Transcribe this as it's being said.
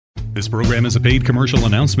This program is a paid commercial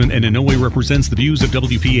announcement and in no way represents the views of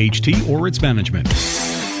WPHT or its management.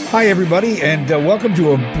 Hi, everybody, and welcome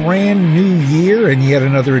to a brand new year and yet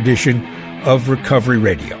another edition of Recovery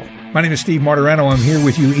Radio. My name is Steve Martirano. I'm here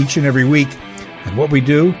with you each and every week. And what we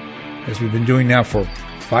do, as we've been doing now for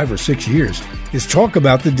 5 or 6 years, is talk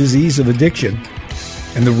about the disease of addiction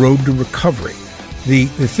and the road to recovery. The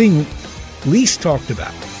thing least talked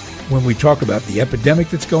about when we talk about the epidemic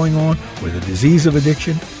that's going on or the disease of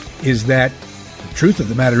addiction is that the truth of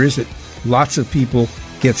the matter is that lots of people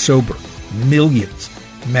get sober. Millions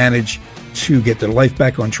manage to get their life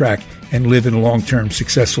back on track and live in long-term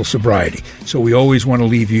successful sobriety. So we always want to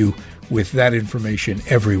leave you with that information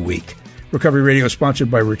every week. Recovery Radio is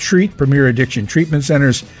sponsored by Retreat, Premier Addiction Treatment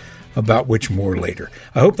Centers, about which more later.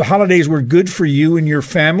 I hope the holidays were good for you and your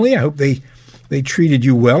family. I hope they treated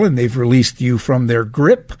you well and they've released you from their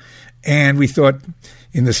grip. And we thought,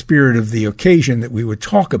 in the spirit of the occasion, that we would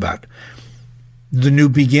talk about the new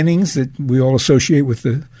beginnings that we all associate with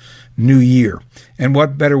the new year. And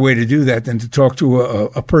what better way to do that than to talk to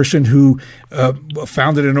a person who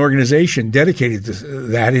founded an organization dedicated to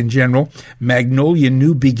that in general. Magnolia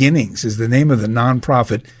New Beginnings is the name of the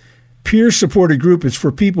nonprofit peer-supported group. It's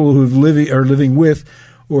for people who are living with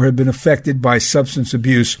or have been affected by substance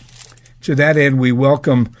abuse. To that end, we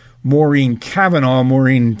welcome Maureen Cavanagh.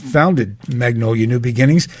 Maureen founded Magnolia New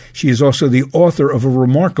Beginnings. She is also the author of a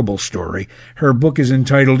remarkable story. Her book is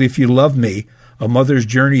entitled If You Love Me, A Mother's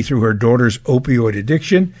Journey Through Her Daughter's Opioid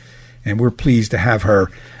Addiction. And we're pleased to have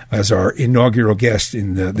her as our inaugural guest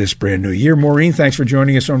in this brand new year. Maureen, thanks for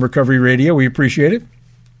joining us on Recovery Radio. We appreciate it.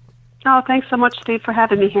 Oh, thanks so much, Steve, for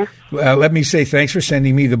having me here. Let me say thanks for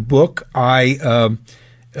sending me the book.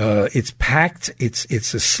 It's packed.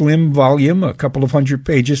 It's a slim volume, a couple of 100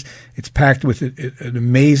 pages. It's packed with an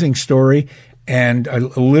amazing story. And I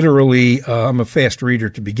literally, I'm a fast reader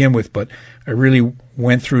to begin with, but I really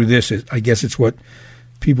went through this. I guess it's what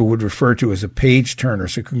people would refer to as a page turner.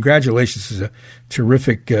 So congratulations. This is a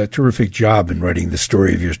terrific job in writing the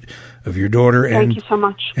story of your daughter. Thank you so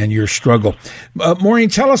much. And your struggle. Maureen,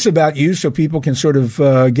 tell us about you so people can sort of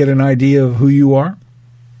get an idea of who you are.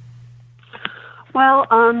 Well,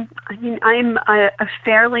 I'm a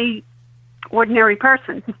fairly ordinary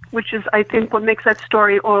person, which is, I think, what makes that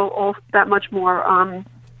story all that much more,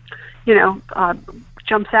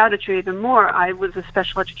 jumps out at you even more. I was a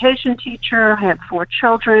special education teacher. I had 4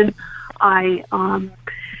 children. I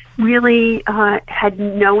really had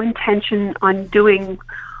no intention on doing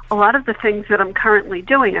a lot of the things that I'm currently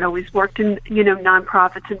doing. I'd always worked in,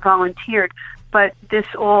 nonprofits and volunteered, but this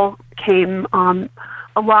all came.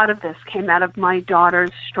 A lot of this came out of my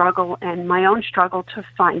daughter's struggle and my own struggle to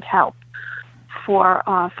find help for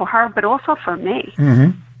her, but also for me.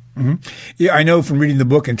 Mm-hmm. Mm-hmm. Yeah, I know from reading the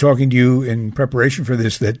book and talking to you in preparation for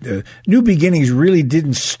this that New Beginnings really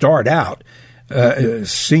didn't start out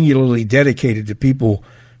singularly dedicated to people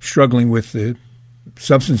struggling with the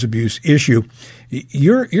substance abuse issue.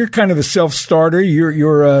 You're kind of a self-starter.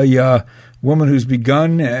 You're a woman who's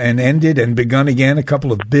begun and ended and begun again a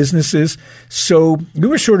couple of businesses. So you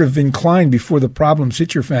were sort of inclined before the problems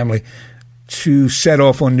hit your family to set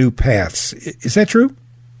off on new paths. Is that true?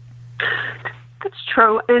 That's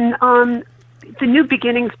true. And the New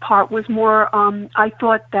Beginnings part was more, I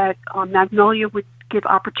thought that Magnolia would give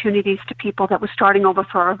opportunities to people that were starting over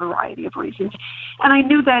for a variety of reasons. And I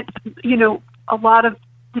knew that, a lot of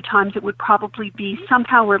the times it would probably be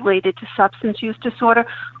somehow related to substance use disorder,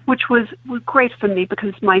 which was great for me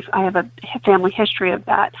because I have a family history of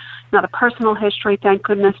that. Not a personal history, thank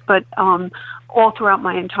goodness, but all throughout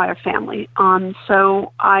my entire family.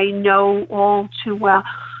 So I know all too well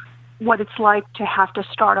what it's like to have to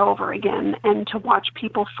start over again and to watch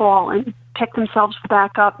people fall and pick themselves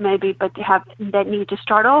back up maybe, but to have that need to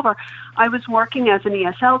start over. I was working as an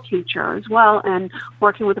ESL teacher as well and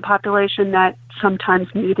working with a population that sometimes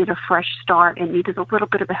needed a fresh start and needed a little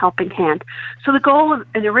bit of a helping hand. So the goal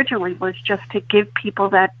originally was just to give people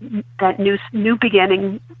that new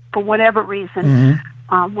beginning for whatever reason,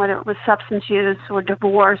 whether it was substance use or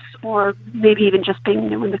divorce or maybe even just being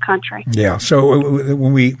new in the country. Yeah, so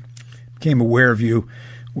when we became aware of you,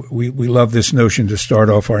 we love this notion to start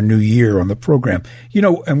off our new year on the program.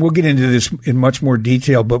 And we'll get into this in much more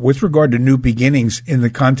detail, but with regard to New Beginnings in the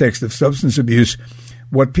context of substance abuse,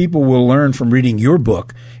 what people will learn from reading your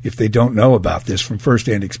book, if they don't know about this from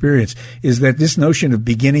firsthand experience, is that this notion of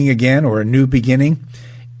beginning again or a new beginning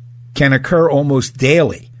can occur almost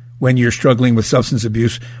daily when you're struggling with substance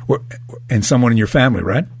abuse and someone in your family,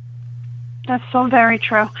 right? That's so very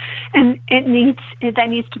true. And that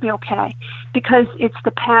needs to be okay because it's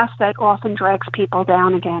the past that often drags people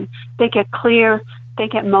down again. They get clear, they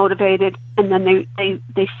get motivated, and then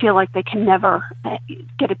they feel like they can never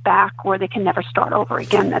get it back, or they can never start over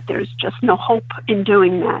again, that there's just no hope in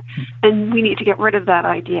doing that. And we need to get rid of that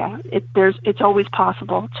idea. It's always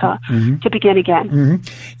possible to begin again.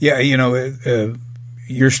 Yeah,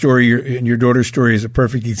 your story and your daughter's story is a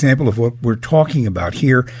perfect example of what we're talking about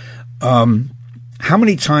here. How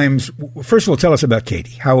many times, first of all, tell us about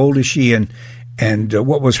Katie. How old is she, and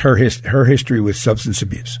what was her history with substance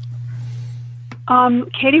abuse?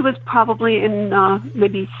 Katie was probably in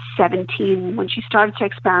maybe 17 when she started to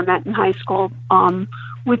experiment in high school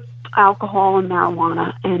with alcohol and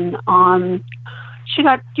marijuana. And she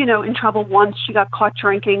got, in trouble once. She got caught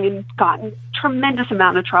drinking and got in tremendous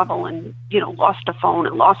amount of trouble, and, lost her phone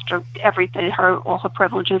and lost her everything, all her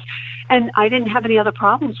privileges. And I didn't have any other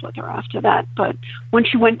problems with her after that. But when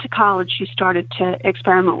she went to college, she started to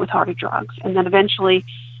experiment with harder drugs, and then eventually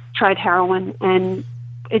tried heroin. And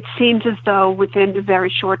it seems as though within a very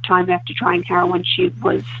short time after trying heroin, she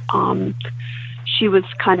was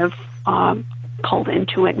kind of pulled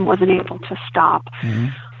into it and wasn't able to stop.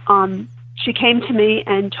 She came to me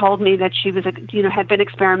and told me that she was, had been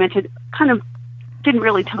experimented, kind of didn't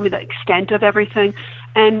really tell me the extent of everything,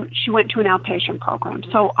 and she went to an outpatient program.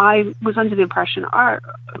 So I was under the impression our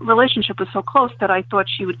relationship was so close that I thought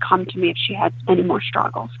she would come to me if she had any more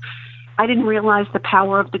struggles. I didn't realize the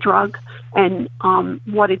power of the drug and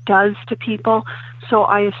what it does to people. So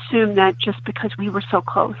I assumed that just because we were so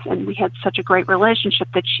close and we had such a great relationship,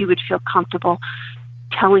 that she would feel comfortable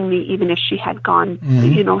telling me, even if she had gone,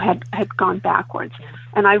 had gone backwards.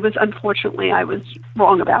 And I was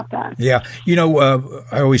wrong about that. Yeah.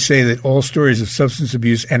 I always say that all stories of substance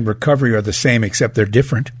abuse and recovery are the same, except they're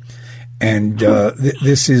different. And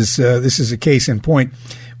this is a case in point.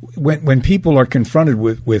 When people are confronted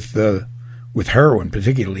with heroin,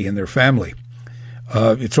 particularly in their family,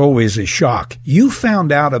 it's always a shock. You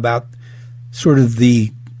found out about sort of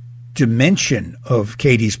the dimension of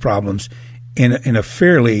Katie's problems in a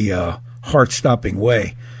fairly heart-stopping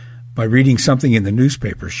way by reading something in the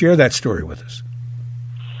newspaper. Share that story with us.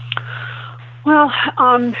 Well,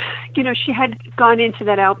 she had gone into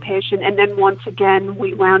that outpatient, and then once again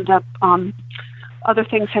we wound up, other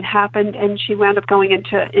things had happened, and she wound up going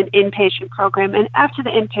into an inpatient program. And after the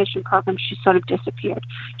inpatient program, she sort of disappeared.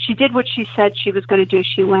 She did what she said she was going to do.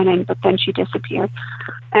 She went in, but then she disappeared.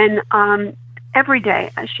 And every day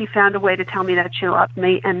she found a way to tell me that she loved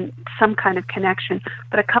me and some kind of connection.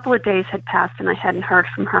 But a couple of days had passed, and I hadn't heard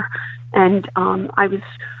from her. And I was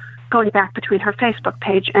going back between her Facebook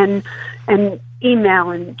page and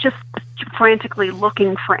email, and just frantically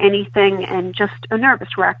looking for anything, and just a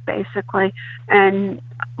nervous wreck, basically, and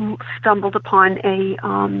stumbled upon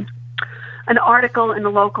an article in the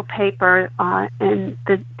local paper, and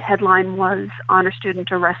the headline was "Honor Student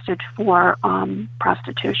Arrested for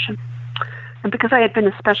Prostitution." And because I had been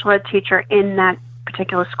a special ed teacher in that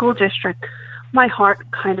particular school district, my heart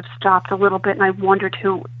kind of stopped a little bit, and I wondered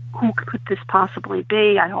who could this possibly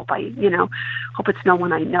be? I hope hope it's no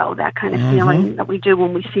one I know, that kind of feeling that we do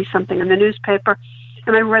when we see something in the newspaper.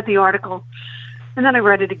 And I read the article, and then I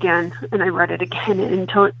read it again, and I read it again,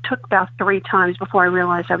 until it took about 3 times before I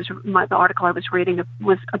realized the article I was reading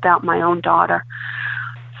was about my own daughter.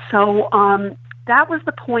 So that was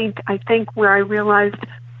the point, I think, where I realized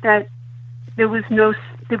that there was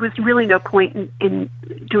really no point in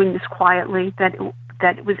doing this quietly, that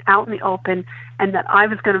it was out in the open, and that I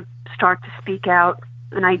was going to start to speak out,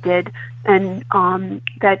 and I did, and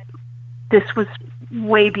that this was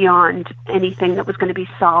way beyond anything that was going to be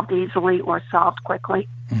solved easily or solved quickly.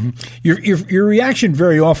 Your reaction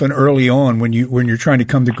very often early on when you're trying to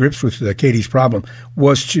come to grips with Katie's problem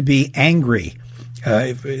was to be angry.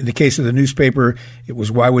 In the case of the newspaper, it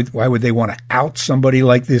was why would they want to out somebody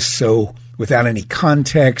like this so without any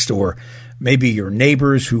context, or maybe your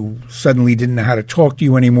neighbors who suddenly didn't know how to talk to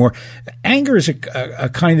you anymore. Anger is a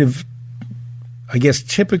kind of, I guess,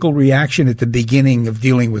 typical reaction at the beginning of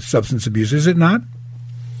dealing with substance abuse, is it not?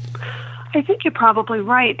 I think you're probably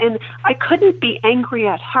right. And I couldn't be angry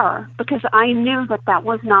at her because I knew that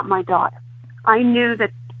was not my daughter. I knew that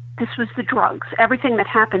this was the drugs. Everything that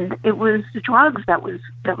happened, it was the drugs that was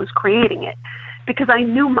creating it, because I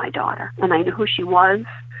knew my daughter and I knew who she was.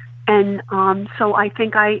 And so I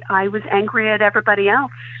think I was angry at everybody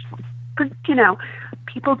else. But,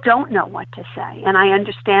 people don't know what to say, and I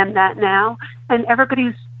understand that now. And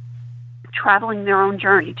everybody's traveling their own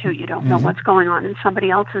journey, too. You don't know what's going on in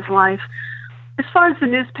somebody else's life. As far as the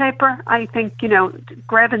newspaper, I think,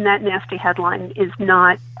 grabbing that nasty headline is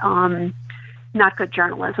not good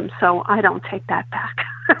journalism, so I don't take that back.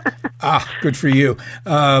 Good for you.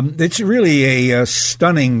 It's really a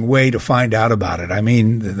stunning way to find out about it. I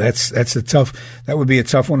mean, that would be a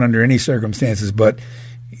tough one under any circumstances, but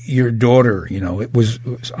your daughter, it was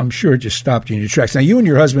I'm sure it just stopped you in your tracks. Now, you and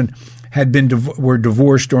your husband were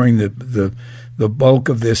divorced during the bulk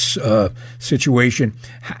of this situation.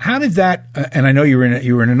 How did that? And I know you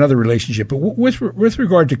were in another relationship, but with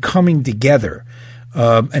regard to coming together,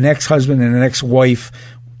 an ex-husband and an ex-wife,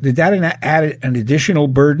 did that add an additional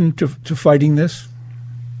burden to fighting this?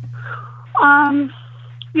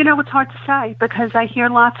 It's hard to say because I hear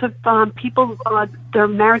lots of people their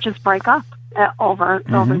marriages break up over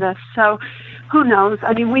this. So who knows?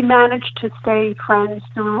 I mean, we managed to stay friends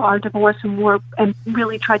through our divorce and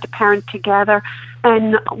really tried to parent together.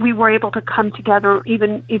 And we were able to come together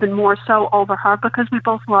even more so over her because we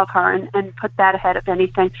both love her and put that ahead of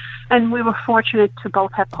anything. And we were fortunate to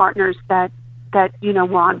both have partners that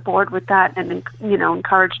were on board with that and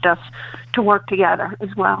encouraged us to work together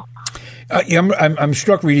as well. I'm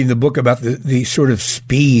struck reading the book about the sort of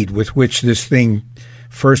speed with which this thing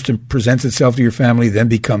first presents itself to your family, then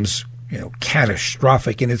becomes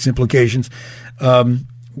catastrophic in its implications.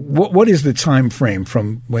 What is the time frame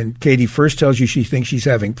from when Katie first tells you she thinks she's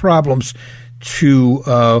having problems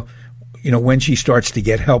to when she starts to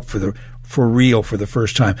get help for real for the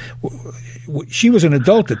first time? She was an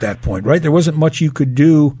adult at that point, right? There wasn't much you could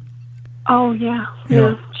do. Oh yeah.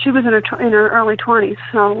 She was in her early 20s,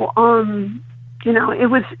 so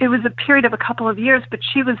it was a period of a couple of years. But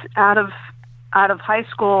she was out of high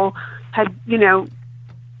school, had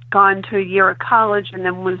gone to a year of college, and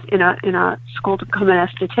then was in a school to become an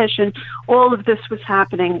esthetician. All of this was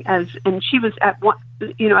happening and she was at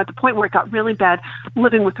the point where it got really bad,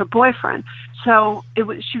 living with her boyfriend. So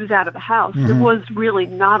she was out of the house. Mm-hmm. There was really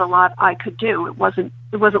not a lot I could do. It wasn't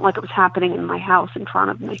like it was happening in my house in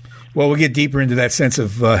front of me. Well, we'll get deeper into that sense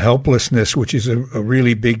of helplessness, which is a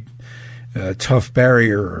really big tough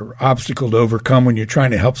barrier or obstacle to overcome when you're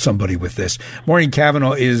trying to help somebody with this. Maureen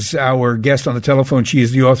Cavanagh is our guest on the telephone. She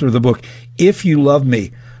is the author of the book, If You Love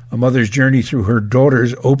Me, A Mother's Journey Through Her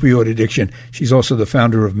Daughter's Opioid Addiction. She's also the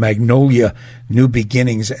founder of Magnolia New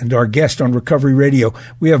Beginnings and our guest on Recovery Radio.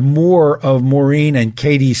 We have more of Maureen and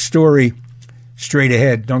Katie's story straight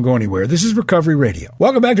ahead. Don't go anywhere. This is Recovery Radio.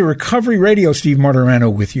 Welcome back to Recovery Radio. Steve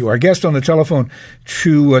Martirano with you. Our guest on the telephone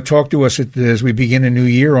to talk to us as we begin a new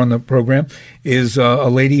year on the program is a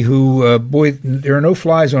lady who, there are no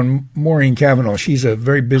flies on Maureen Cavanagh. She's a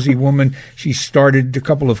very busy woman. She started a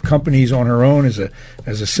couple of companies on her own as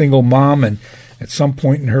a single mom, and at some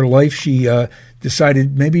point in her life, she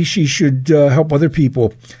decided maybe she should help other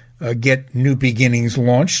people get New Beginnings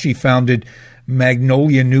launched. She founded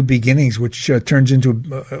Magnolia New Beginnings, which turns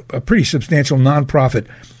into a pretty substantial nonprofit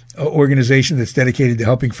organization that's dedicated to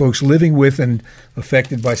helping folks living with and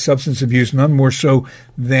affected by substance abuse, none more so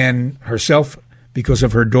than herself because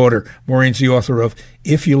of her daughter. Maureen's the author of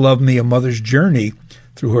If You Love Me, A Mother's Journey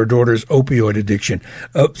Through Her Daughter's Opioid Addiction.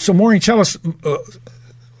 So, Maureen, tell us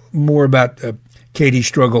more about Katie's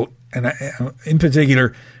struggle and, in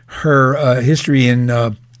particular, her history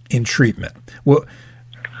in treatment. Well.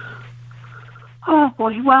 Oh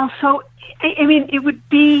boy! Well, so I mean, it would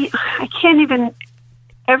be. I can't even.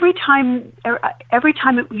 Every time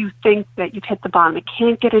you think that you've hit the bottom, it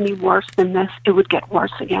can't get any worse than this. It would get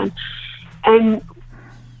worse again. And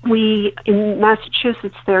in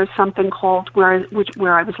Massachusetts, there's something called where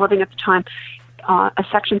I was living at the time, a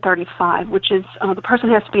Section 35, which is the person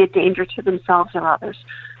has to be a danger to themselves or others.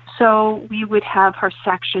 So we would have her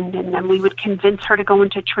sectioned, and then we would convince her to go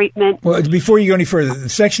into treatment. Well, before you go any further,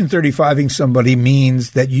 Section 35ing somebody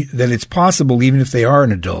means that it's possible, even if they are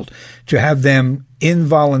an adult, to have them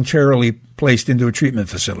involuntarily placed into a treatment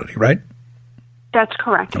facility, right? That's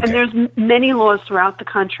correct. Okay. And there's many laws throughout the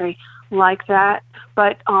country like that,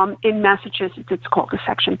 but in Massachusetts, it's called a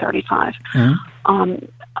Section 35. Mm-hmm.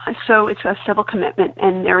 So it's a civil commitment,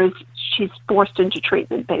 and she's forced into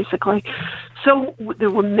treatment, basically. So there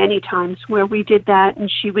were many times where we did that,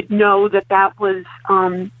 and she would know that was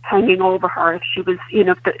hanging over her. If she was,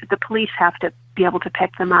 the police have to be able to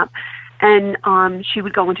pick them up, and she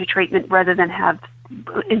would go into treatment rather than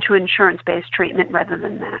into insurance-based treatment rather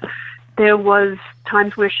than that. There was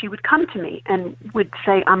times where she would come to me and would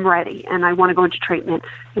say, I'm ready, and I want to go into treatment,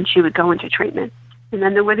 and she would go into treatment. And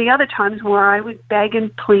then there were the other times where I would beg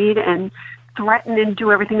and plead and threaten and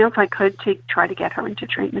do everything else I could to try to get her into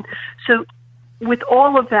treatment. So with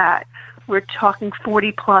all of that, we're talking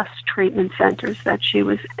 40-plus treatment centers that she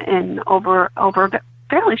was in over a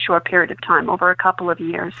fairly short period of time, over a couple of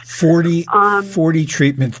years. 40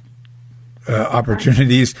 treatment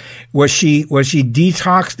opportunities. Was she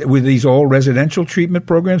detoxed with these all residential treatment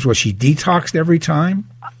programs? Was she detoxed every time?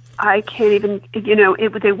 I can't even,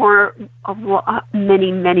 they were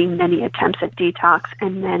many attempts at detox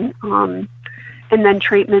and then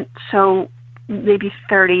treatment. So maybe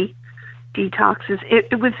 30 detoxes.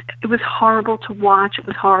 It was horrible to watch. It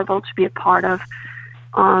was horrible to be a part of.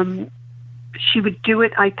 She would do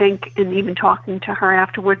it, I think, and even talking to her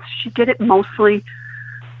afterwards, she did it mostly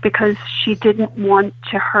because she didn't want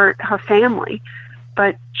to hurt her family,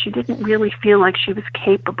 but she didn't really feel like she was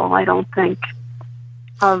capable, I don't think,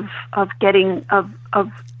 of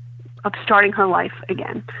starting her life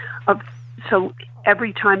again. So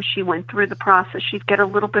every time she went through the process, she'd get a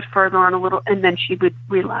little bit further on and then she would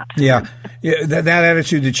relapse. Yeah, that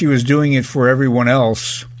attitude that she was doing it for everyone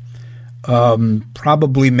else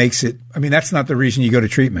probably makes it. I mean, that's not the reason you go to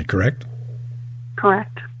treatment, correct?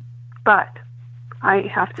 Correct, but I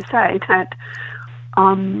have to say that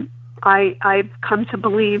I've come to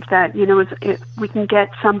believe that we can get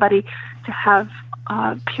somebody to have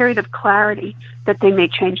a period of clarity that they may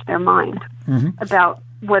change their mind about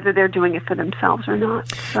whether they're doing it for themselves or not.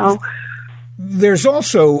 So there's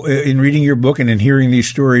also, in reading your book and in hearing these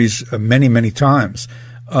stories many, many times,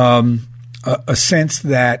 a sense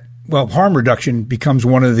that, harm reduction becomes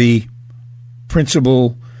one of the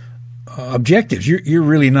principal objectives. You're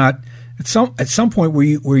really not at some point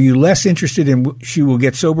were you less interested in she will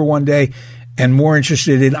get sober one day and more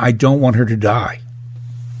interested in I don't want her to die.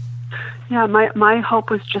 Yeah, my hope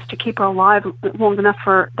was just to keep her alive long enough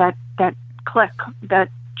for that click that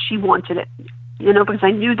she wanted it, because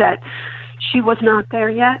I knew that she was not there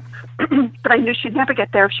yet, but I knew she'd never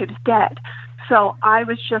get there if she was dead. So I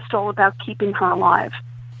was just all about keeping her alive.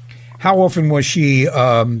 How often was she?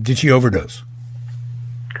 Did she overdose?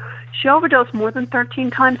 She overdosed more than 13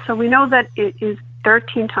 times. So we know that it is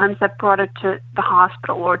 13 times that brought her to the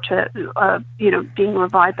hospital or to being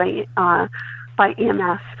revived by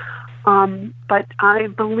EMS. But I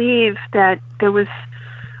believe that there was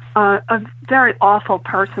a very awful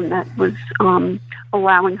person that was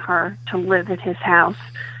allowing her to live at his house,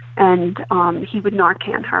 and he would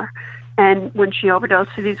Narcan her. And when she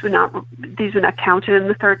overdosed, so these were not counted in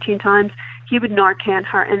the 13 times. He would Narcan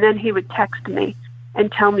her, and then he would text me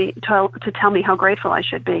and tell me how grateful I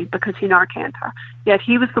should be because he Narcaned her. Yet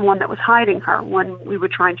he was the one that was hiding her when we were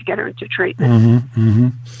trying to get her into treatment.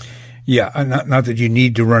 Yeah, not that you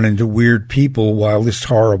need to run into weird people while this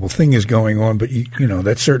horrible thing is going on, but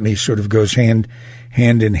that certainly sort of goes hand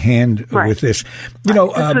in hand with this. This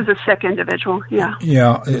was a sick individual. Yeah.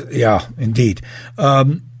 Yeah, indeed.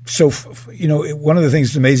 So, one of the things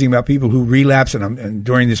that's amazing about people who relapse, and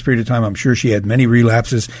during this period of time, I'm sure she had many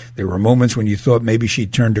relapses. There were moments when you thought maybe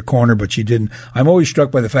she'd turned a corner, but she didn't. I'm always struck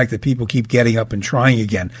by the fact that people keep getting up and trying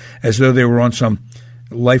again, as though they were on some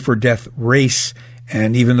life or death race.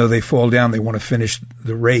 And even though they fall down, they want to finish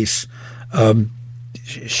the race.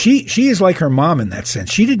 She is like her mom in that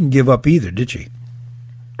sense. She didn't give up either, did she?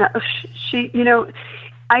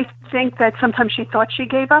 I think that sometimes she thought she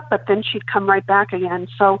gave up, but then she'd come right back again.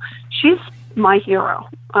 So she's my hero.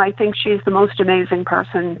 I think she's the most amazing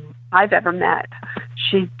person I've ever met.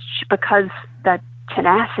 She because that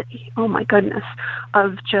tenacity, oh my goodness,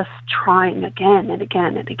 of just trying again and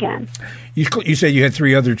again and again. You said you had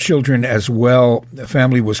 3 other children as well. The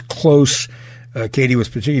family was close. Katie was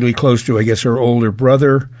particularly close to, I guess, her older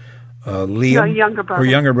brother, Liam. Her younger brother. Her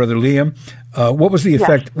younger brother, Liam. What was the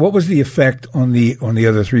effect? Yes. What was the effect on the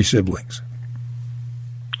other 3 siblings?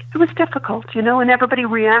 It was difficult, and everybody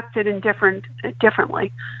reacted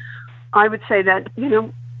differently. I would say that,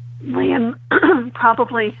 Liam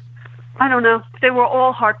probably, I don't know. They were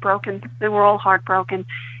all heartbroken.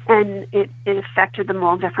 And it affected them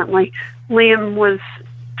all differently. Liam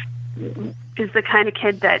is the kind of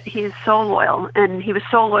kid that he's so loyal, and he was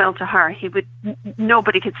so loyal to her.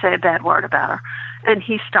 Nobody could say a bad word about her, and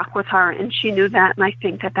he stuck with her, and she knew that. And I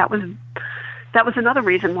think that was another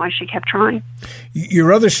reason why she kept trying.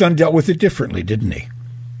 Your other son dealt with it differently, didn't he?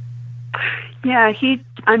 Yeah,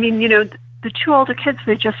 the 2 older kids,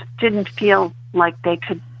 they just didn't feel like they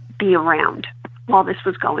could be around while this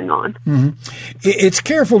was going on. Mm-hmm.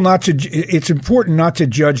 It's important not to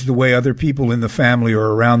judge the way other people in the family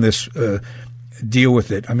or around this deal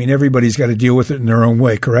with it. I mean, everybody's got to deal with it in their own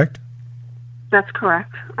way, correct? That's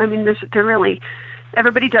correct. I mean,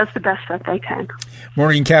 everybody does the best that they can.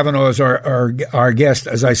 Maureen Cavanagh is our guest.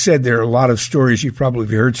 As I said, there are a lot of stories. You've probably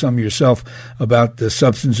heard some yourself about the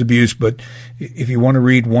substance abuse, but if you want to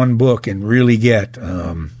read one book and really get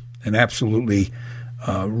an absolutely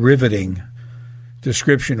riveting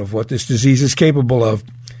description of what this disease is capable of,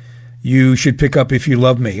 you should pick up If You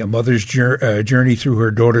Love Me, a mother's journey through her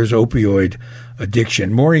daughter's opioid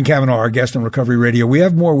addiction. Maureen Cavanagh, our guest on Recovery Radio. We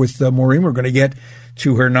have more with Maureen. We're going to get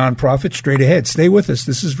to her nonprofit straight ahead. Stay with us.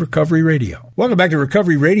 This is Recovery Radio. Welcome back to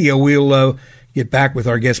Recovery Radio. We'll get back with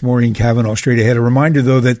our guest, Maureen Cavanagh, straight ahead. A reminder,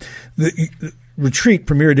 though, that the Retreat,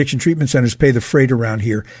 Premier Addiction Treatment Centers, pay the freight around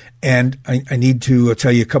here. And I need to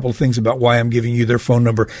tell you a couple of things about why I'm giving you their phone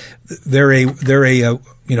number. They're an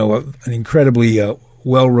incredibly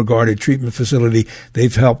well-regarded treatment facility.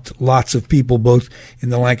 They've helped lots of people, both in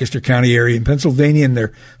the Lancaster County area in Pennsylvania and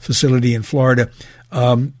their facility in Florida.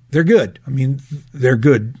 They're good. I mean, they're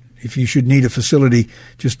good. If you should need a facility,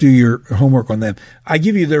 just do your homework on them. I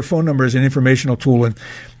give you their phone number as an informational tool, and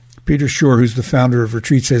Peter Shore, who's the founder of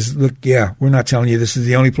Retreat, says, look, yeah, we're not telling you this is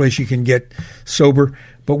the only place you can get sober,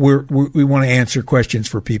 but we want to answer questions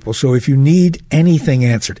for people. So if you need anything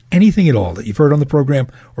answered, anything at all that you've heard on the program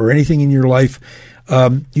or anything in your life,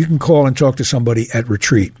 you can call and talk to somebody at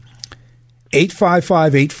Retreat.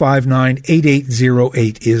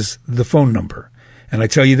 855-859-8808 is the phone number. And I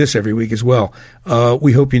tell you this every week as well.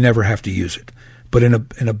 We hope you never have to use it. But in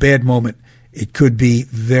a bad moment, it could be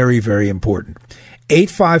very, very important.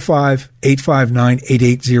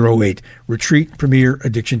 855-859-8808, Retreat Premier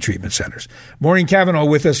Addiction Treatment Centers. Maureen Cavanagh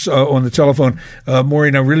with us on the telephone.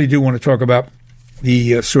 Maureen, I really do want to talk about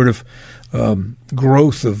the sort of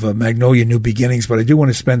growth of Magnolia New Beginnings, but I do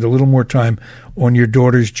want to spend a little more time on your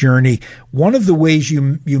daughter's journey. One of the ways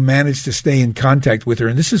you managed to stay in contact with her,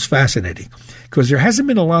 and this is fascinating, because there hasn't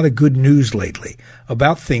been a lot of good news lately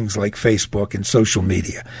about things like Facebook and social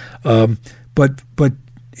media. But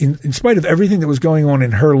in spite of everything that was going on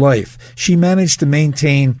in her life, she managed to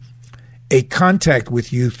maintain a contact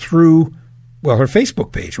with you through, well, her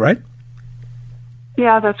Facebook page, right?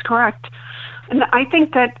 Yeah, that's correct. And I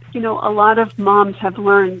think that, a lot of moms have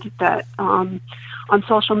learned that on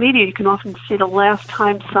social media, you can often see the last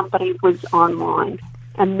time somebody was online.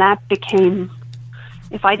 And that became,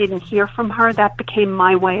 if I didn't hear from her, that became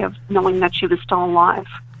my way of knowing that she was still alive.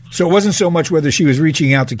 So it wasn't so much whether she was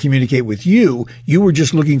reaching out to communicate with you. You were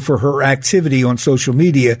just looking for her activity on social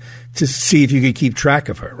media to see if you could keep track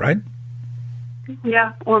of her, right?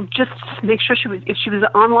 Yeah, or just make sure if she was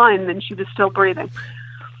online, then she was still breathing.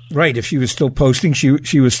 Right. If she was still posting,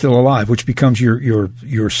 she was still alive, which becomes your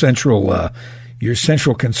central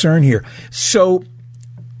concern here. So,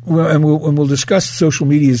 we'll discuss social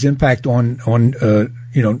media's impact on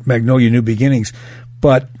Magnolia New Beginnings,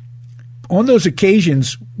 but on those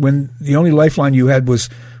occasions when the only lifeline you had was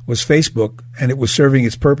Facebook and it was serving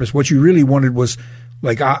its purpose, what you really wanted was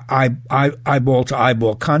like eyeball to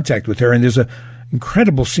eyeball contact with her. And there's an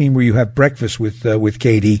incredible scene where you have breakfast with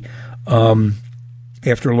Katie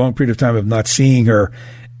after a long period of time of not seeing her.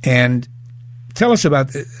 And tell us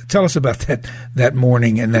about that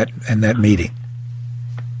morning and that meeting.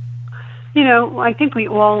 I think we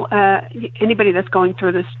all, anybody that's going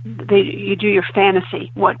through this, you do your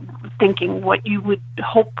fantasy, what you would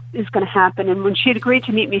hope is going to happen. And when she had agreed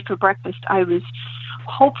to meet me for breakfast, I was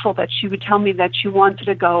hopeful that she would tell me that she wanted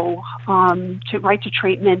to go right to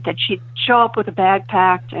treatment, that she'd show up with a bag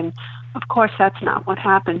packed. And of course, that's not what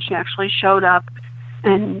happened. She actually showed up,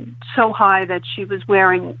 and so high that she was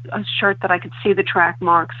wearing a shirt that I could see the track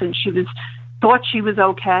marks, and thought she was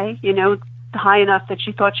okay, high enough that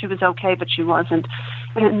she thought she was okay, but she wasn't.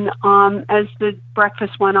 And as the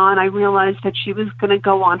breakfast went on, I realized that she was going to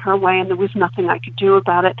go on her way, and there was nothing I could do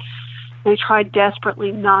about it. And I tried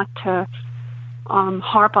desperately not to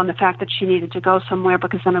harp on the fact that she needed to go somewhere,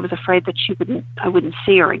 because then I was afraid that I wouldn't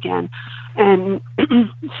see her again. And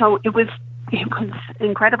so it was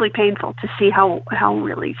incredibly painful to see how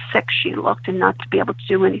really sick she looked and not to be able to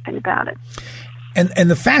do anything about it.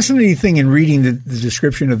 And the fascinating thing in reading the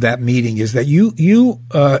description of that meeting is that you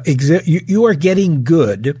are getting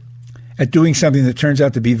good at doing something that turns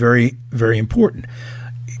out to be very, very important.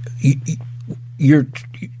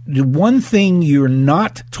 The one thing you're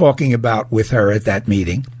not talking about with her at that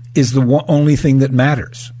meeting is the only thing that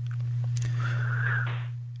matters,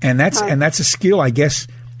 and that's a skill, I guess,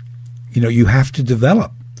 you have to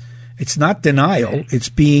develop. It's not denial; it's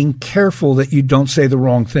being careful that you don't say the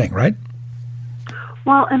wrong thing, right?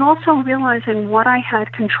 Well, and also realizing what I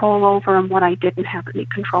had control over and what I didn't have any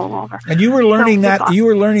control over. And you were learning that. You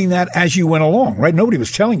were learning that as you went along, right? Nobody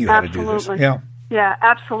was telling you how to do this. Yeah. Yeah,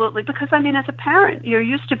 absolutely. Because as a parent, you're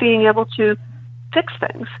used to being able to fix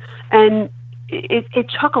things, and it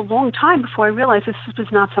took a long time before I realized this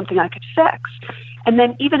was not something I could fix. And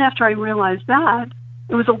then even after I realized that,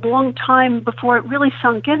 it was a long time before it really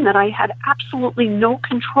sunk in that I had absolutely no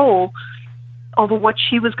control over what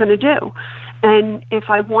she was going to do. And if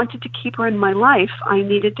I wanted to keep her in my life, I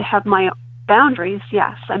needed to have my boundaries.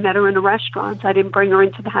 Yes, I met her in a restaurant. I didn't bring her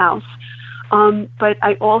into the house. But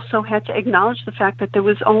I also had to acknowledge the fact that there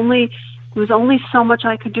was only so much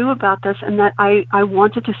I could do about this, and that I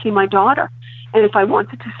wanted to see my daughter. And if I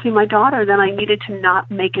wanted to see my daughter, then I needed to not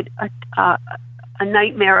make it a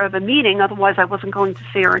nightmare of a meeting. Otherwise, I wasn't going to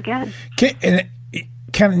see her again.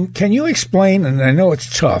 Can you explain, and I know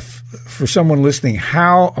it's tough for someone listening,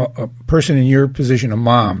 how a person in your position, a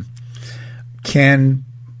mom, can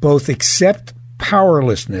both accept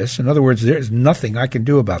powerlessness, in other words, there's nothing I can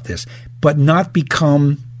do about this, but not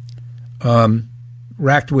become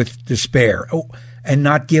racked with despair and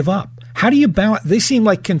not give up? How do you balance? They seem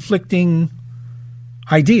like conflicting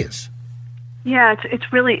ideas. Yeah,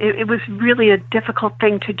 it was really a difficult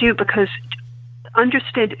thing to do, because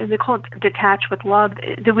understood, and they call it detach with love.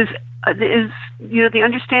 There is the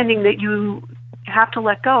understanding that you have to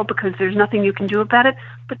let go because there's nothing you can do about it.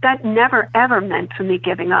 But that never ever meant for me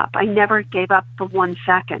giving up. I never gave up for 1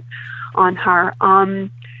 second on her.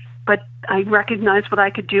 But I recognized what I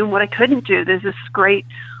could do and what I couldn't do. There's this great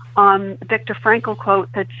Viktor Frankl quote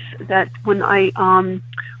that when I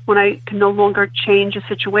can no longer change a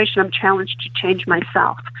situation, I'm challenged to change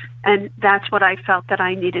myself. And that's what I felt that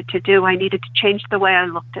I needed to do. I needed to change the way I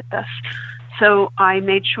looked at this. So I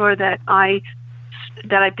made sure that I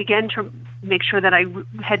began to make sure that I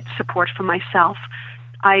had support for myself.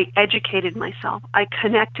 I educated myself. I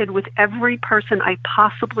connected with every person I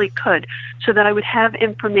possibly could so that I would have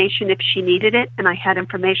information if she needed it, and I had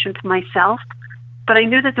information for myself. But I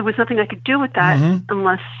knew that there was nothing I could do with that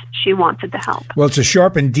unless she wanted the help. Well, it's a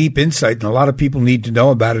sharp and deep insight, and a lot of people need to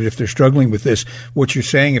know about it if they're struggling with this. What you're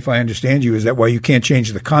saying, if I understand you, is that while you can't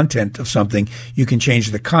change the content of something, you can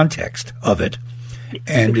change the context of it.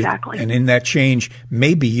 And exactly. And in that change,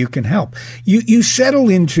 maybe you can help. You settle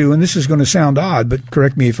into, and this is going to sound odd, but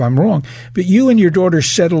correct me if I'm wrong, but you and your daughter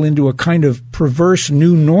settle into a kind of perverse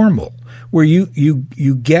new normal where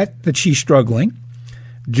you get that she's struggling,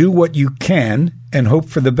 do what you can, and hope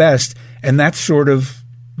for the best, and that's sort of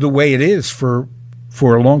the way it is for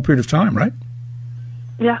a long period of time, right?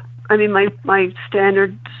 Yeah. I mean, my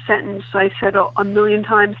standard sentence I said a million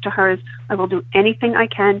times to her is, I will do anything I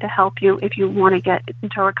can to help you if you want to get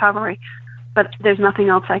into recovery, but there's nothing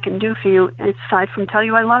else I can do for you aside from tell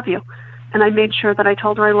you I love you. And I made sure that I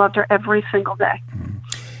told her I loved her every single day.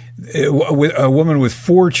 With a woman with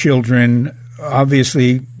 4 children,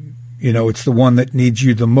 obviously, it's the one that needs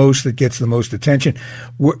you the most, that gets the most attention.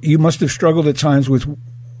 You must have struggled at times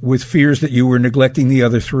with fears that you were neglecting the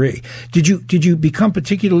other 3. Did you become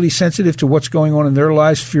particularly sensitive to what's going on in their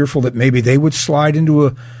lives, fearful that maybe they would slide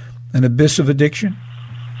into an abyss of addiction?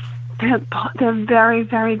 They're very,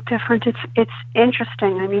 very different. It's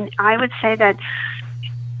interesting. I mean, I would say that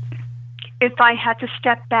if I had to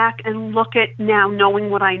step back and look at now, knowing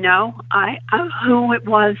what I know, who it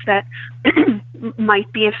was that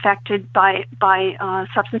might be affected by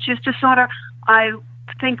substance use disorder, I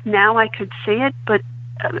think now I could see it, but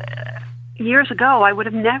years ago I would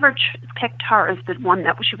have never picked her as the one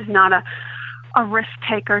that she was not a risk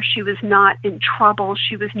taker. She was not in trouble.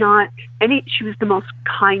 She was the most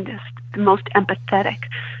kindest, the most empathetic,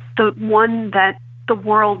 the one that the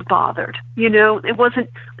world bothered. It wasn't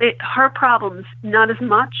her problems, not as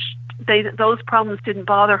much. Those problems didn't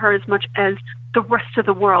bother her as much as the rest of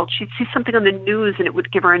the world. She'd see something on the news and it would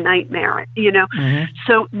give her a nightmare, Mm-hmm.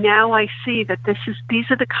 So now I see that these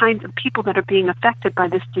are the kinds of people that are being affected by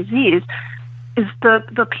this disease, is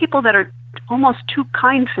the people that are almost too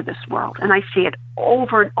kind for this world. And I see it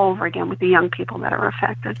over and over again with the young people that are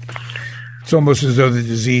affected. It's almost as though the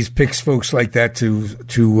disease picks folks like that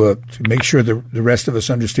to make sure the rest of us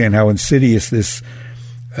understand how insidious this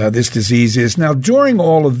disease is. Now, during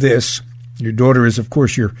all of this, your daughter is, of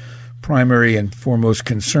course, your primary and foremost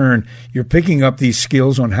concern. You're picking up these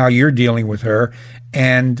skills on how you're dealing with her,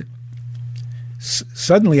 and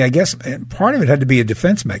suddenly, I guess, part of it had to be a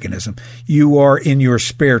defense mechanism. You are in your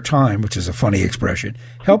spare time, which is a funny expression,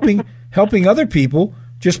 helping other people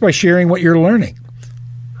just by sharing what you're learning.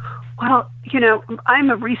 Well, I'm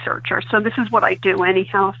a researcher, so this is what I do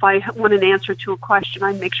anyhow. If I want an answer to a question,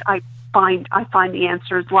 I make sure I find the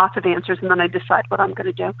answers, lots of answers, and then I decide what I'm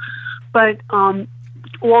going to do. But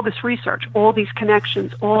all this research, all these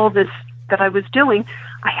connections, all this that I was doing,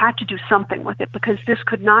 I had to do something with it, because this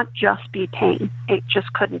could not just be pain. It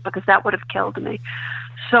just couldn't, because that would have killed me.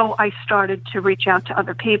 So I started to reach out to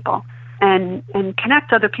other people and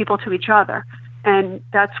connect other people to each other, and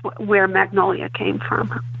that's where Magnolia came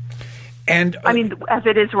from. And I mean, as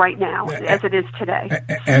it is right now, as it is today.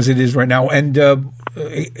 As it is right now. And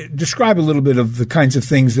describe a little bit of the kinds of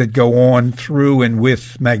things that go on through and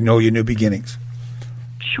with Magnolia New Beginnings.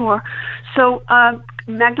 Sure. So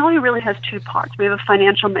Magnolia really has two parts. We have a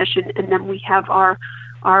financial mission, and then we have our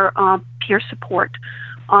peer support.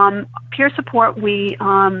 Peer support, we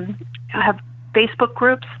have Facebook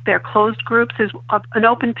groups. They're closed groups. There's an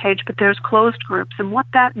open page, but there's closed groups. And what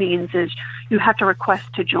that means is you have to request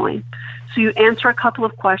to join. So you answer a couple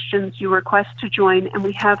of questions, you request to join, and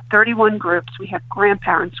we have 31 groups. We have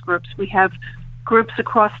grandparents groups. We have groups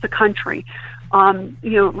across the country.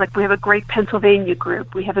 Like we have a Great Pennsylvania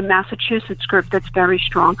group. We have a Massachusetts group that's very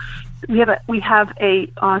strong. We have a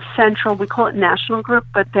central, we call it national group,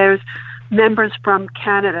 but there's members from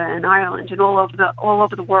Canada and Ireland and all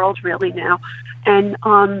over the world really now. And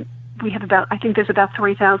we have there's about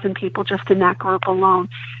 3,000 people just in that group alone.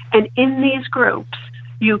 And in these groups,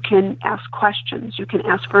 you can ask questions, you can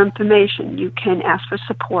ask for information, you can ask for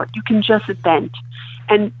support, you can just vent,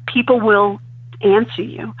 and people will answer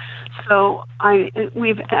you. So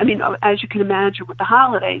as you can imagine, with the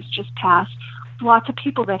holidays just passed, lots of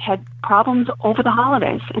people that had problems over the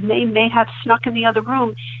holidays, and they may have snuck in the other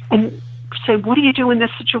room and say, what do you do in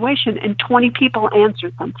this situation? And 20 people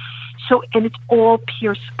answered them. So, and it's all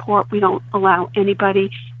peer support. We don't allow anybody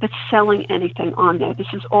that's selling anything on there. This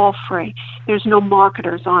is all free. There's no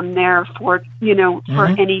marketers on there for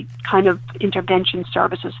any kind of intervention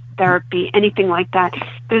services, therapy, anything like that.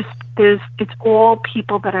 It's all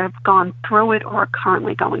people that have gone through it or are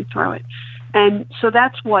currently going through it. And so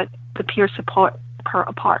that's what the peer support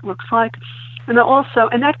part looks like. And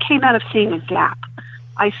that came out of seeing a gap.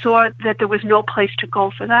 I saw that there was no place to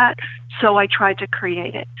go for that, so I tried to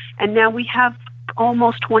create it. And now we have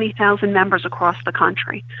almost 20,000 members across the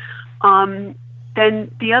country. Then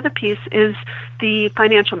the other piece is the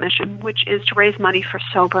financial mission, which is to raise money for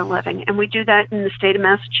sober living. And we do that in the state of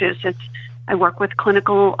Massachusetts. I work with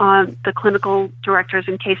the clinical directors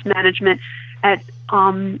in case management at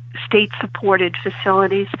state-supported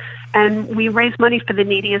facilities. And we raise money for the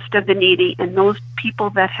neediest of the needy and those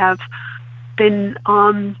people that have been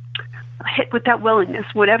hit with that willingness,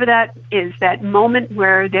 whatever that is, that moment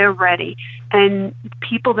where they're ready, and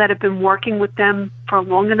people that have been working with them for a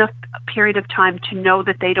long enough period of time to know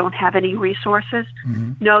that they don't have any resources,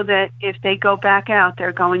 know that if they go back out,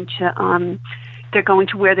 they're going to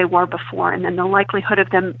where they were before, and then the likelihood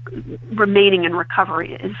of them remaining in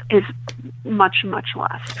recovery is much, much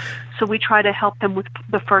less. So we try to help them with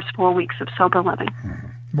the first 4 weeks of sober living.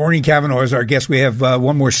 Maureen Cavanagh is our guest. We have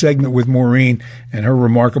one more segment with Maureen and her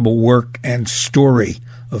remarkable work and story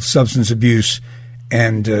of substance abuse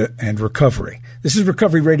and recovery. This is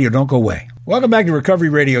Recovery Radio. Don't go away. Welcome back to Recovery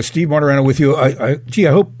Radio. Steve Martirano with you. I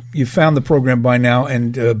hope you found the program by now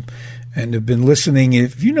and have been listening.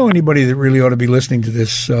 If you know anybody that really ought to be listening to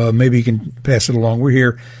this, maybe you can pass it along. We're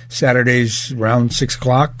here Saturdays around 6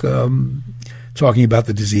 o'clock. Talking about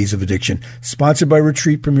the disease of addiction, sponsored by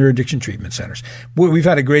Retreat Premier Addiction Treatment Centers. We've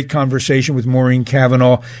had a great conversation with Maureen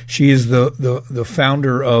Cavanagh. She is the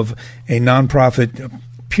founder of a nonprofit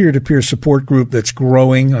peer-to-peer support group that's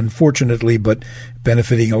growing, unfortunately, but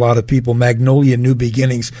benefiting a lot of people. Magnolia New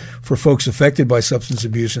Beginnings for folks affected by substance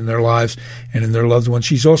abuse in their lives and in their loved ones.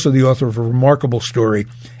 She's also the author of a remarkable story,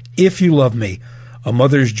 If You Love Me, a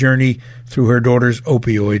mother's journey through her daughter's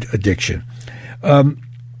opioid addiction.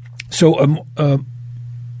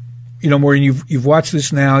 Maureen, you've watched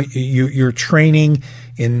this now. You're training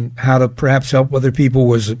in how to perhaps help other people.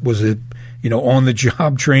 Was it on the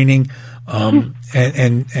job training? And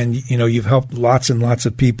you've helped lots and lots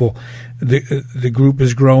of people. The group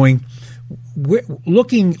is growing.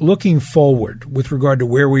 Looking forward with regard to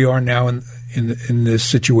where we are now in this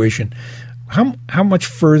situation, how much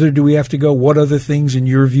further do we have to go? What other things, in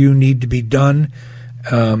your view, need to be done?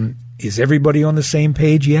 Is everybody on the same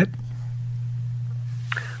page yet?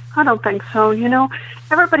 I don't think so.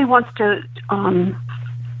 Everybody wants to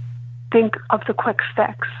think of the quick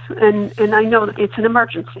fix, and I know that it's an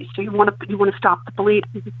emergency, so you want to stop the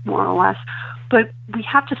bleeding, more or less. But we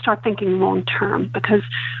have to start thinking long term, because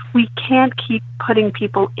we can't keep putting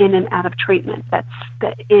people in and out of treatment. That's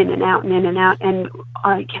the in and out and in and out, and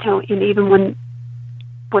and even when.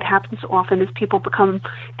 What happens often is people become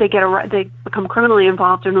criminally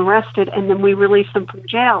involved and arrested, and then we release them from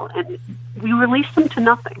jail, and we release them to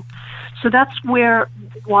nothing. So that's why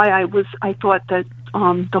I thought that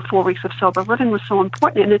the 4 weeks of sober living was so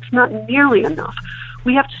important, and it's not nearly enough.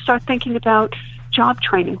 We have to start thinking about job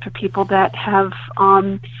training for people that have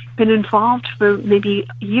been involved for maybe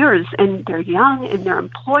years, and they're young and they're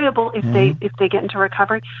employable if they get into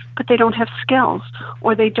recovery, but they don't have skills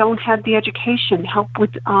or they don't have the education, help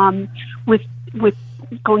with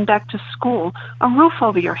going back to school, a roof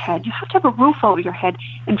over your head. You have to have a roof over your head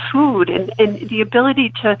and food and the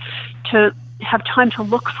ability to have time to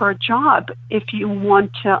look for a job if you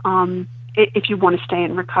want to stay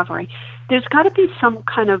in recovery. There's got to be some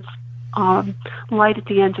kind of light at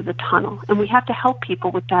the end of the tunnel, and we have to help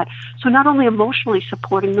people with that. So not only emotionally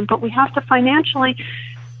supporting them, but we have to financially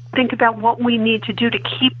think about what we need to do to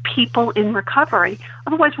keep people in recovery.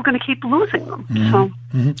 Otherwise, we're going to keep losing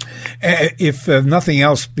them. If nothing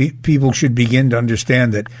else, people should begin to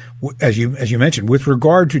understand that, as you mentioned, with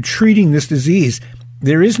regard to treating this disease,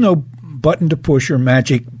 there is no button to push or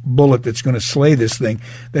magic bullet that's going to slay this thing.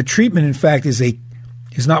 That treatment, in fact, is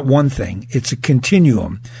not one thing. It's a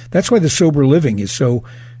continuum. That's why the sober living is so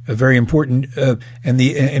very important. And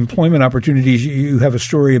the employment opportunities, you have a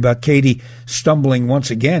story about Katie stumbling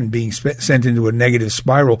once again, being sent into a negative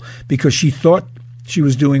spiral because she thought she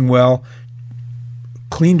was doing well,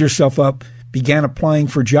 cleaned herself up, began applying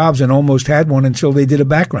for jobs, and almost had one until they did a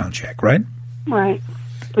background check, right? Right.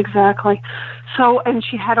 Exactly. So, and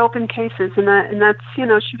she had open cases, and that's, she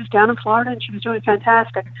was down in Florida and she was doing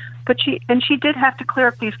fantastic. But she did have to clear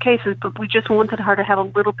up these cases, but we just wanted her to have a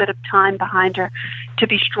little bit of time behind her to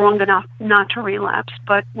be strong enough not to relapse.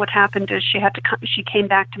 But what happened is she came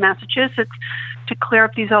back to Massachusetts to clear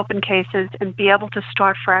up these open cases and be able to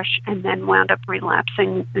start fresh, and then wound up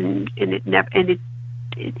relapsing, and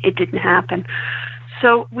it didn't happen.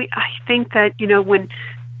 So I think that,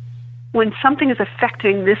 when something is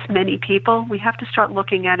affecting this many people, we have to start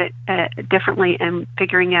looking at it differently and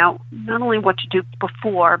figuring out not only what to do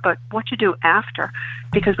before, but what to do after,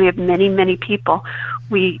 because we have many, many people.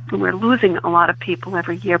 We're losing a lot of people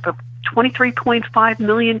every year, but 23.5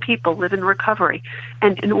 million people live in recovery.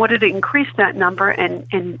 And in order to increase that number,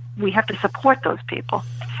 and we have to support those people.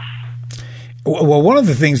 Well, one of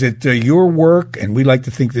the things that your work, and we like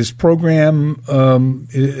to think this program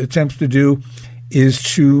attempts to do, is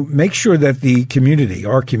to make sure that the community,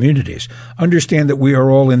 our communities, understand that we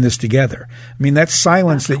are all in this together. I mean, that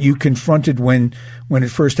silence that you confronted when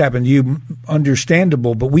it first happened to you,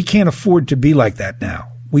 understandable, but we can't afford to be like that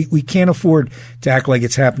now. We can't afford to act like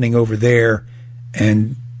it's happening over there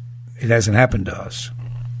and it hasn't happened to us.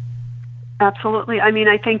 Absolutely. I mean,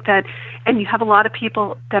 I think that, and you have a lot of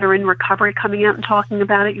people that are in recovery coming out and talking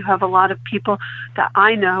about it. You have a lot of people that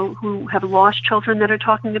I know who have lost children that are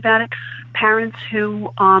talking about it. Parents who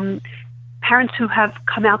have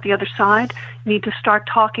come out the other side need to start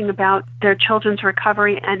talking about their children's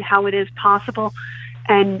recovery and how it is possible,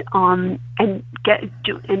 and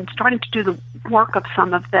starting to do the work of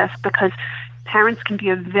some of this, because parents can be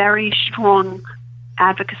a very strong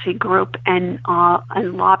advocacy group and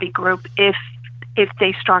lobby group if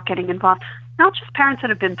they start getting involved. Not just parents that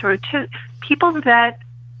have been through it, too, people that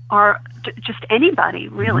are just anybody,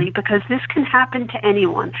 really, because this can happen to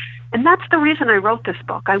anyone. And that's the reason I wrote this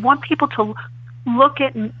book. I want people to look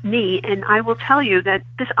at me, and I will tell you that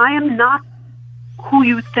I am not who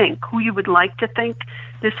you would like to think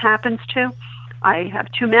this happens to. I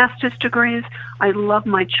have 2 master's degrees. I love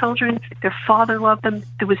my children. Their father loved them.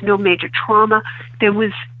 There was no major trauma.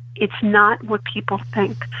 It's not what people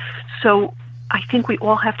think. So I think we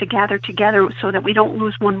all have to gather together so that we don't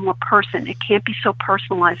lose one more person. It can't be so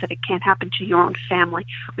personalized that it can't happen to your own family.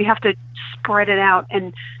 We have to spread it out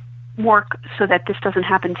and work so that this doesn't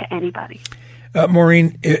happen to anybody.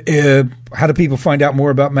 Maureen, how do people find out more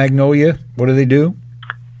about Magnolia? What do they do?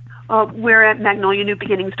 We're at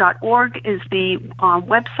magnolianewbeginnings.org is the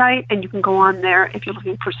website, and you can go on there if you're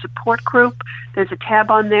looking for support group. There's a tab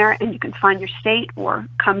on there, and you can find your state or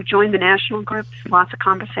come join the national group. There's lots of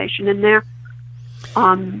conversation in there.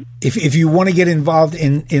 If you want to get involved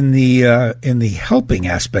in the helping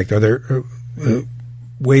aspect, are there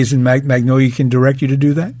ways in Magnolia can direct you to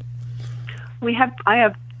do that?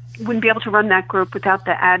 I wouldn't be able to run that group without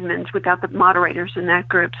the admins, without the moderators in that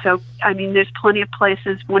group. So, I mean, there's plenty of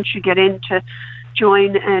places once you get in to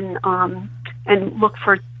join and look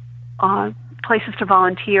for places to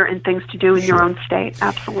volunteer and things to do in your own state.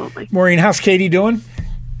 Absolutely. Maureen, how's Katie doing?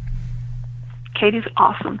 Katie's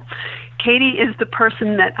awesome. Katie is the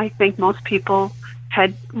person that I think most people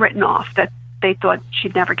had written off, that they thought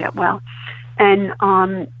she'd never get well. And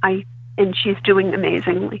she's doing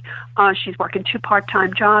amazingly. She's working 2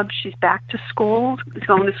 part-time jobs. She's back to school,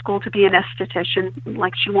 going to school to be an esthetician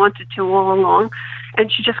like she wanted to all along.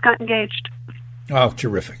 And she just got engaged. Oh,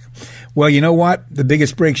 terrific. Well, you know what? The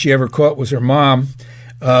biggest break she ever caught was her mom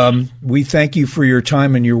We thank you for your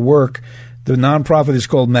time and your work. The nonprofit is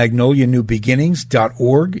called Magnolia New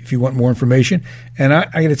Beginnings.org if you want more information. And I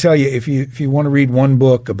got to tell you, if you want to read one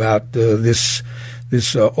book about this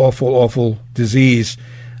awful disease,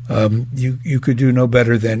 you could do no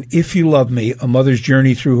better than If You Love Me, A Mother's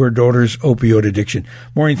Journey Through Her Daughter's Opioid Addiction.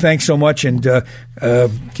 Maureen, thanks so much, and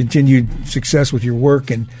continued success with your work,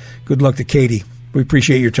 and good luck to Katie. We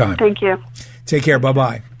appreciate your time. Thank you. Take care.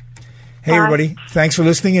 Bye-bye. Hey, Bye. everybody. Thanks for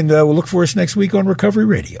listening, and we'll look for us next week on Recovery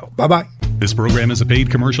Radio. Bye-bye. This program is a paid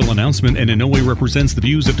commercial announcement and in no way represents the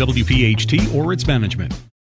views of WPHT or its management.